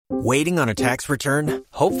Waiting on a tax return?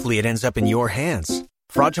 Hopefully it ends up in your hands.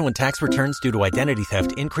 Fraudulent tax returns due to identity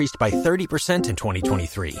theft increased by 30% in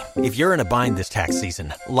 2023. If you're in a bind this tax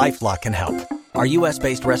season, LifeLock can help. Our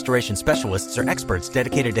U.S.-based restoration specialists are experts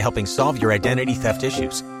dedicated to helping solve your identity theft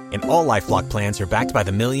issues. And all LifeLock plans are backed by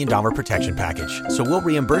the $1 Million Protection Package. So we'll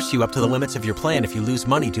reimburse you up to the limits of your plan if you lose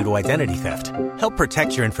money due to identity theft. Help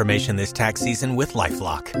protect your information this tax season with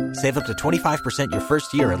LifeLock. Save up to 25% your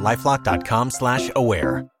first year at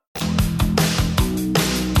LifeLock.com/aware.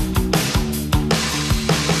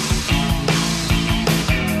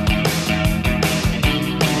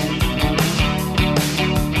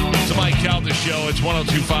 Calta Show. It's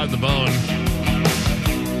 102.5 The Bone.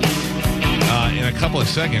 In a couple of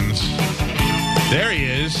seconds, there he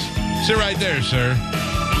is. Sit right there, sir.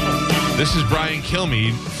 This is Brian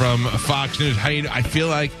Kilmeade from Fox News. I feel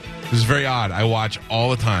like this is very odd. I watch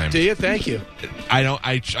all the time. Do you? Thank you.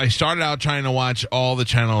 I started out trying to watch all the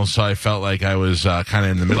channels, so I felt like I was kind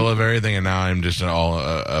of in the middle of everything, and now I'm just all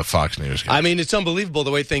a Fox News guy. I mean, it's unbelievable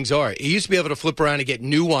the way things are. You used to be able to flip around and get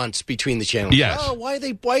nuance between the channels. Yes. Oh,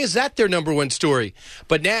 why is that their number one story?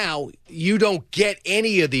 But now you don't get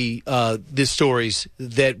any of the stories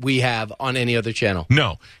that we have on any other channel.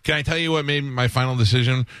 No. Can I tell you what made my final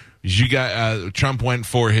decision? You got Trump went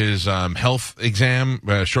for his health exam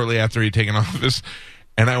shortly after he'd taken office,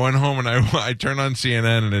 and I went home and I turned on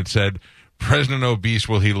CNN and it said, "President obese,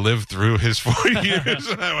 will he live through his 4 years?"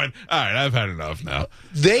 And I went, all right, I've had enough now.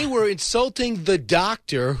 They were insulting the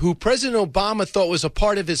doctor who President Obama thought was a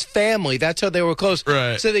part of his family. That's how they were close.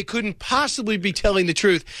 Right. So they couldn't possibly be telling the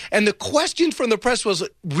truth. And the question from the press was,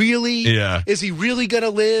 really? Yeah. Is he really going to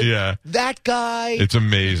live? Yeah. That guy? It's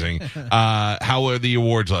amazing. How were the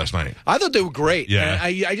awards last night? I thought they were great. Yeah.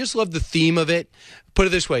 And I just love the theme of it. Put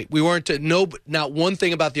it this way: we weren't not one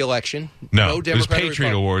thing about the election. No, Democrat it was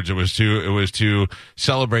Patriot Awards. It was to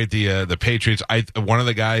celebrate the Patriots. One of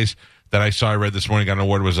the guys that I saw, I read this morning, got an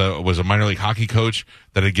award was a minor league hockey coach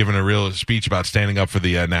that had given a real speech about standing up for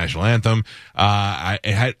the national anthem.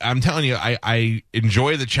 I'm telling you, I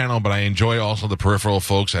enjoy the channel, but I enjoy also the peripheral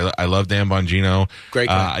folks. I love Dan Bongino. Great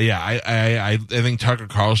guy. I think Tucker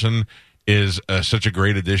Carlson is such a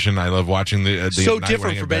great addition. I love watching the so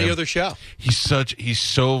different from any other show. It's such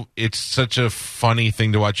a funny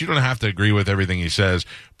thing to watch. You don't have to agree with everything he says,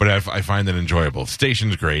 but I find it enjoyable. The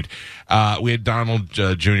station's great. We had Donald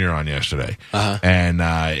Jr. on yesterday, and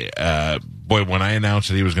boy, when I announced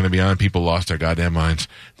that he was going to be on, people lost their goddamn minds.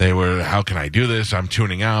 They were, "How can I do this? I'm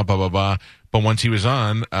tuning out." Blah blah blah. But once he was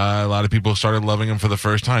on, a lot of people started loving him for the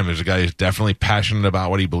first time. There's a guy who's definitely passionate about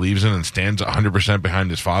what he believes in and stands 100% behind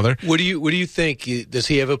his father. What do you think? Does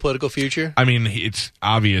he have a political future? I mean, it's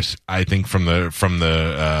obvious. I think from the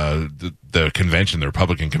convention, the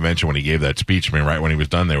Republican convention, when he gave that speech. I mean, right when he was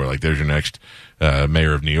done, they were like, "There's your next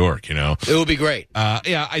mayor of New York." You know, it will be great.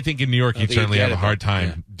 Yeah, I think in New York he'd certainly have a hard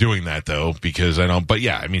time doing that, though, because I don't. But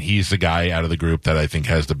yeah, I mean, he's the guy out of the group that I think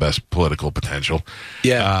has the best political potential.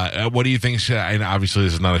 Yeah. What do you think? And obviously,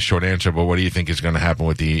 this is not a short answer, but what do you think is going to happen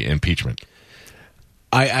with the impeachment?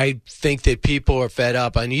 I think that people are fed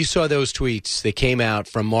up. And you saw those tweets that came out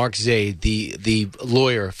from Mark Zaid, the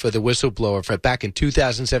lawyer for the whistleblower back in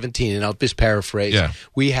 2017. And I'll just paraphrase. Yeah.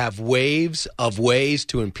 We have waves of ways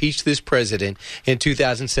to impeach this president in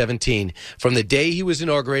 2017. From the day he was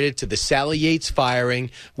inaugurated to the Sally Yates firing,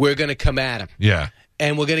 we're going to come at him. Yeah.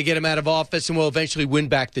 And we're going to get him out of office, and we'll eventually win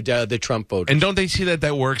back the Trump voters. And don't they see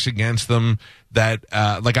that works against them? That,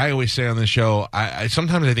 like I always say on the show, I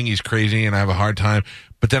sometimes I think he's crazy and I have a hard time,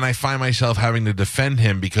 but then I find myself having to defend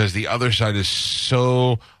him because the other side is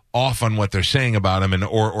so off on what they're saying about him, and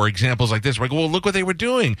or examples like this, like, well, look what they were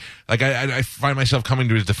doing. Like I find myself coming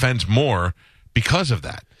to his defense more because of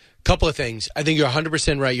that. Couple of things. I think you're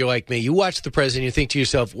 100% right. You're like me. You watch the president, you think to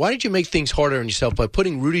yourself, why did you make things harder on yourself by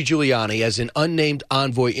putting Rudy Giuliani as an unnamed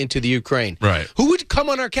envoy into the Ukraine? Right. Who would come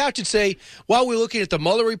on our couch and say, while we're looking at the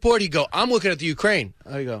Mueller report, he'd go, I'm looking at the Ukraine.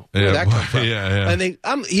 I go, where'd that come from? Yeah.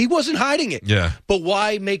 And he wasn't hiding it. Yeah. But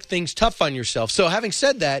why make things tough on yourself? So having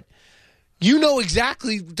said that, you know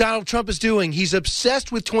exactly what Donald Trump is doing. He's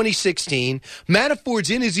obsessed with 2016. Manafort's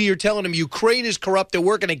in his ear telling him Ukraine is corrupt. They're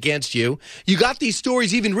working against you. You got these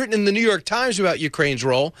stories even written in the New York Times about Ukraine's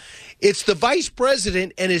role. It's the vice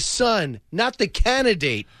president and his son, not the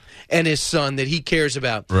candidate. and his son that he cares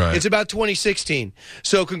about. Right. It's about 2016.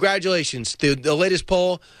 So congratulations. The latest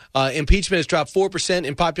poll, impeachment has dropped 4%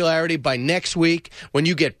 in popularity. By next week, when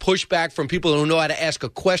you get pushback from people who know how to ask a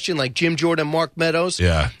question like Jim Jordan, Mark Meadows,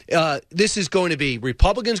 this is going to be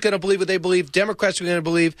Republicans going to believe what they believe, Democrats are going to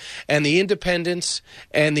believe, and the independents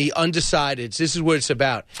and the undecideds. This is what it's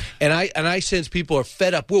about. And I sense people are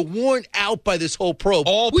fed up. We're worn out by this whole probe.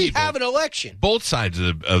 We have an election. Both sides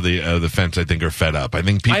of the fence, I think, are fed up. I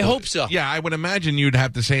think people. I hope so. Yeah, I would imagine you'd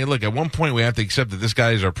have to say, look, at one point we have to accept that this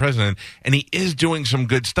guy is our president, and he is doing some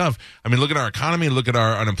good stuff. I mean, look at our economy, look at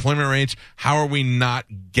our unemployment rates. How are we not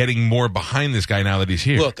getting more behind this guy now that he's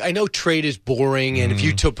here? Look, I know trade is boring, and if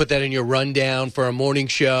you put that in your rundown for a morning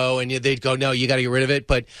show, and they'd go, no, you got to get rid of it.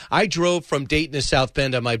 But I drove from Dayton to South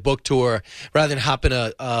Bend on my book tour rather than hop in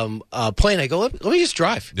a plane. I go, let me just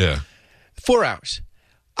drive. Yeah. 4 hours.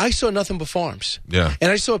 I saw nothing but farms. Yeah. And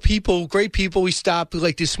I saw people, great people. We stopped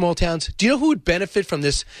like these small towns. Do you know who would benefit from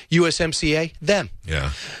this USMCA? Them.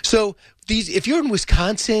 Yeah. So if you're in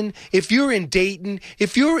Wisconsin, if you're in Dayton,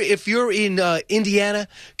 if you're in Indiana,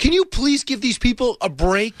 can you please give these people a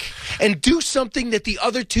break and do something that the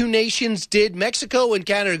other two nations did? Mexico and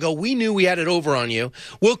Canada go, we knew we had it over on you.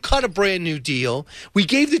 We'll cut a brand new deal. We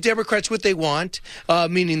gave the Democrats what they want,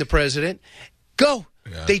 meaning the president. Go.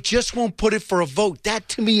 Yeah. They just won't put it for a vote. That,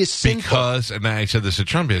 to me, is sinful. Because, and I said this to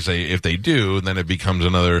Trump, if they do, then it becomes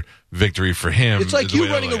another victory for him. It's like you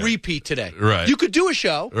running a repeat today. Right. You could do a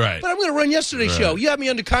show, right, but I'm going to run yesterday's show. You have me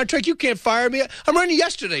under contract. You can't fire me. I'm running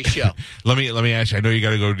yesterday's show. Let me ask you. I know you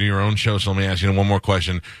got to go do your own show, so let me ask you one more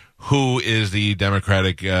question. Who is the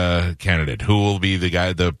Democratic candidate? Who will be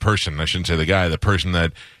the person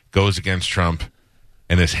that goes against Trump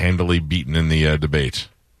and is handily beaten in the debates?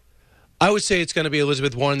 I would say it's going to be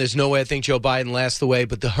Elizabeth Warren. There's no way I think Joe Biden lasts the way,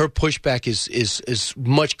 but her pushback is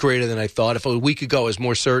much greater than I thought. If a week ago I was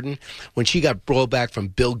more certain, when she got brought back from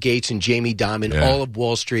Bill Gates and Jamie Dimon, all of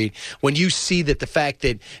Wall Street, when you see that the fact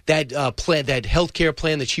that plan, that health care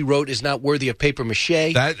plan that she wrote is not worthy of paper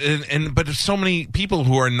mache. But there's so many people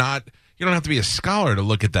who are not. You don't have to be a scholar to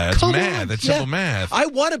look at that. It's math. That's simple math. I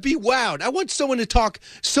want to be wowed. I want someone to talk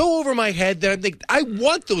so over my head that I think I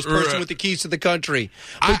want those person with the keys to the country.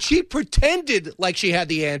 But she pretended like she had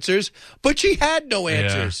the answers, but she had no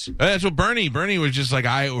answers. Yeah. That's what Bernie was just like,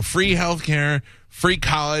 free health care, free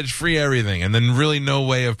college, free everything, and then really no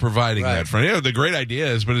way of providing that. The great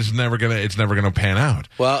ideas, but it's never gonna pan out.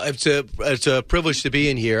 Well, it's a privilege to be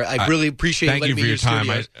in here. I really appreciate letting me in your time.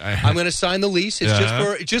 I'm going to sign the lease.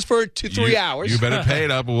 It's just for 2-3 hours. You better pay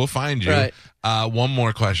it up, or we'll find you. Right. One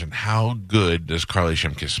more question: how good does Carly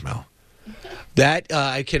Shimkus smell? That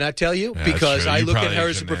I cannot tell you because I look at her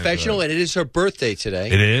as a professional, and it is her birthday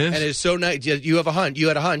today. It is, and it's so nice. You have a hunch. You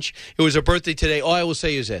had a hunch. It was her birthday today. All I will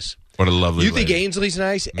say is this. What a lovely You think lady. Ainsley's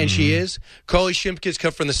nice, and she is? Carly Shimkus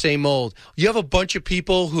cut from the same mold. You have a bunch of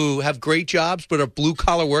people who have great jobs but are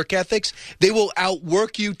blue-collar work ethics. They will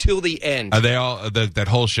outwork you till the end. They all that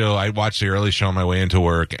whole show, I watched the early show on my way into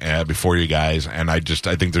work before you guys, and I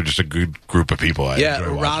think they're just a good group of people.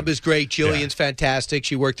 Rob is great. Jillian's fantastic.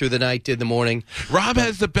 She worked through the night, did the morning. Rob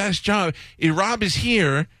has the best job. Rob is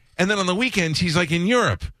here, and then on the weekends, he's like in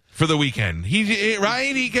Europe. For the weekend. He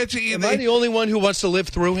gets. Am I the only one who wants to live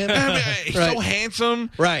through him? He's so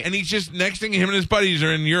handsome. Right. And he's just, next thing, him and his buddies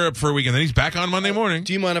are in Europe for a weekend. Then he's back on Monday morning.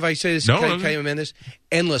 Do you mind if I say this? No. Can I amend this?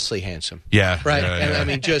 Endlessly handsome. Yeah. Right. Yeah, and I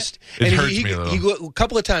mean, just. It hurts me a little. A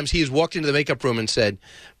couple of times he has walked into the makeup room and said,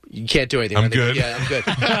 you can't do anything. I'm good. Yeah, I'm good.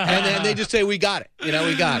 And then they just say, we got it.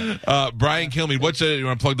 We got it. Brian Kilmeade, you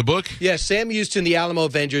want to plug the book? Yeah, Sam Houston, The Alamo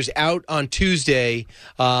Avengers, out on Tuesday.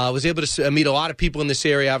 Was able to meet a lot of people in this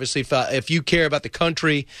area, obviously. If you care about the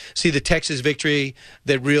country, see the Texas victory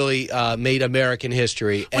that really made American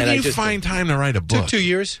history. When do you find time to write a book? Took 2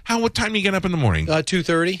 years. What time do you get up in the morning?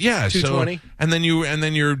 2:30. Yeah, 2:20. So, and then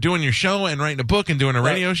you're doing your show and writing a book and doing a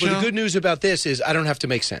radio show. But the good news about this is I don't have to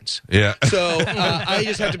make sense. Yeah. So I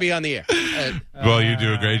just have to be on the air. Well, you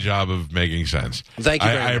do a great job of making sense. Thank you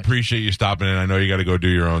very much. I appreciate you stopping in. I know you got to go do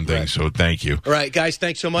your own thing, so thank you. All right, guys,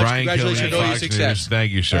 thanks so much. Brian Congratulations on all your success. News.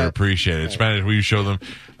 Thank you, sir. Appreciate it. Spanish, will you show them?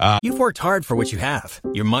 You've worked hard for what you have.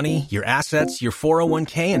 Your money, your assets, your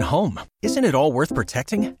 401k, and home. Isn't it all worth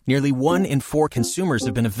protecting? Nearly 1 in 4 consumers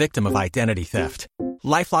have been a victim of identity theft.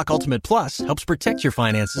 LifeLock Ultimate Plus helps protect your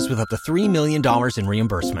finances with up to $3 million in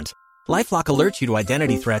reimbursement. LifeLock alerts you to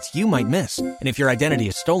identity threats you might miss. And if your identity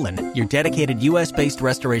is stolen, your dedicated U.S.-based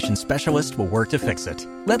restoration specialist will work to fix it.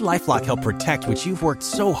 Let LifeLock help protect what you've worked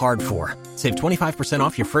so hard for. Save 25%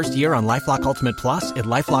 off your first year on LifeLock Ultimate Plus at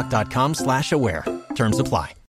LifeLock.com/aware. Terms apply.